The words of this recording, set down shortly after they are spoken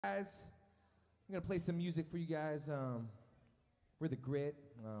Guys, I'm gonna play some music for you guys. We're the Grit.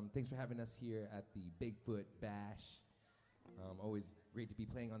 Thanks for having us here at the Bigfoot Bash. Always great to be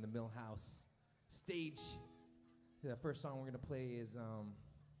playing on the Millhaus stage. The first song we're gonna play is a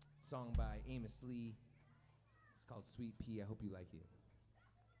song by Amos Lee. It's called Sweet Pea. I hope you like it.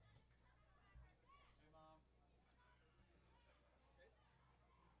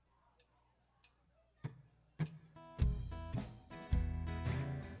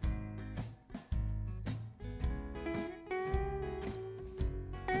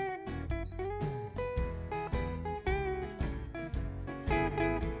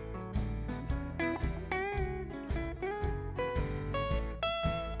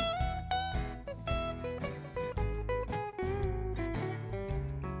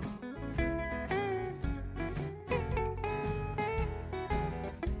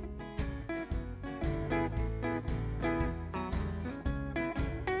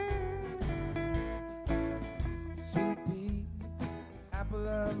 Apple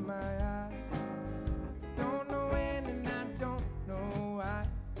of my eye. Don't know when and I don't know why,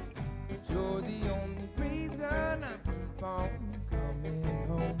 but you're the only reason I keep on coming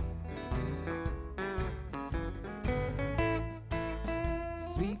home.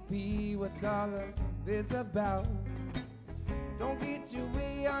 Sweet pea, what's all of this about? Don't get your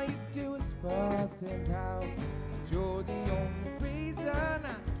way, all you do is fuss and pout. But you're the only reason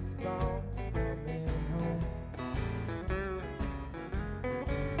I keep on coming home.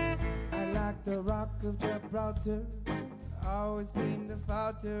 The Rock of Gibraltar always seem to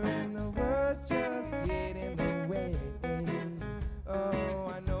falter, and the words just get in the way.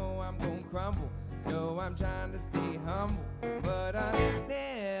 Oh, I know I'm gonna crumble, so I'm trying to stay humble, but I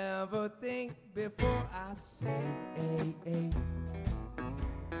never think before I say, hey, hey.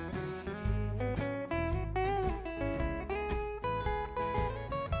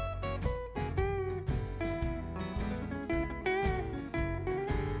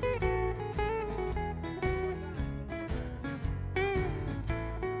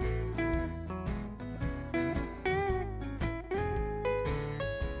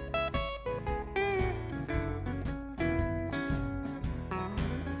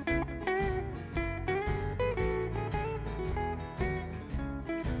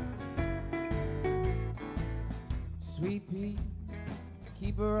 Sweet pea,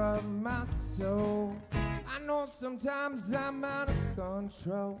 keeper of my soul. I know sometimes I'm out of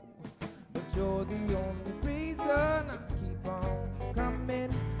control, but you're the only reason I keep on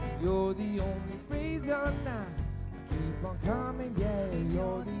coming. You're the only reason I keep on coming. Yeah,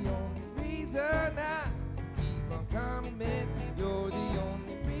 you're the only reason I keep on coming. You're the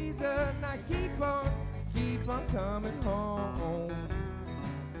only reason I keep on coming home.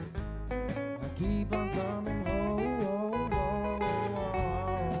 I keep on coming home.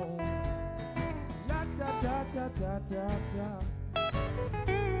 Da da da da.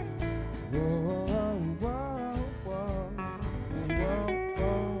 Whoa.